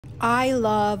I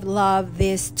love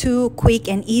these two quick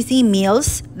and easy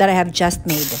meals that I have just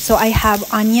made. So I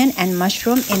have onion and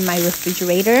mushroom in my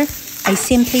refrigerator. I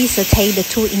simply saute the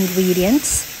two ingredients,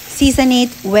 season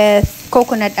it with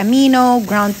coconut amino,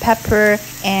 ground pepper,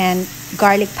 and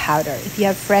garlic powder. If you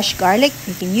have fresh garlic,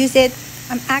 you can use it.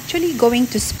 I'm actually going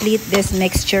to split this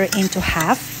mixture into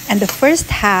half, and the first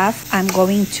half I'm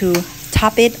going to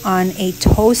top it on a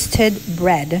toasted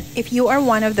bread. If you are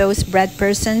one of those bread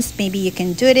persons, maybe you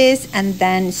can do this and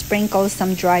then sprinkle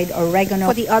some dried oregano.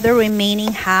 For the other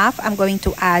remaining half, I'm going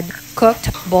to add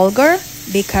cooked bulgur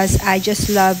because I just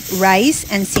love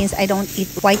rice, and since I don't eat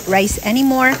white rice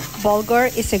anymore,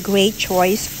 bulgur is a great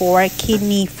choice for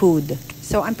kidney food.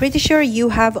 So I'm pretty sure you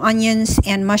have onions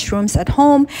and mushrooms at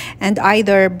home, and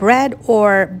either bread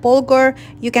or bulgur.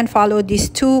 You can follow these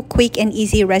two quick and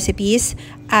easy recipes,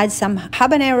 add some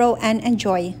habanero and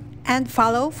enjoy. And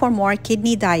follow for more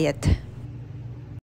kidney diet.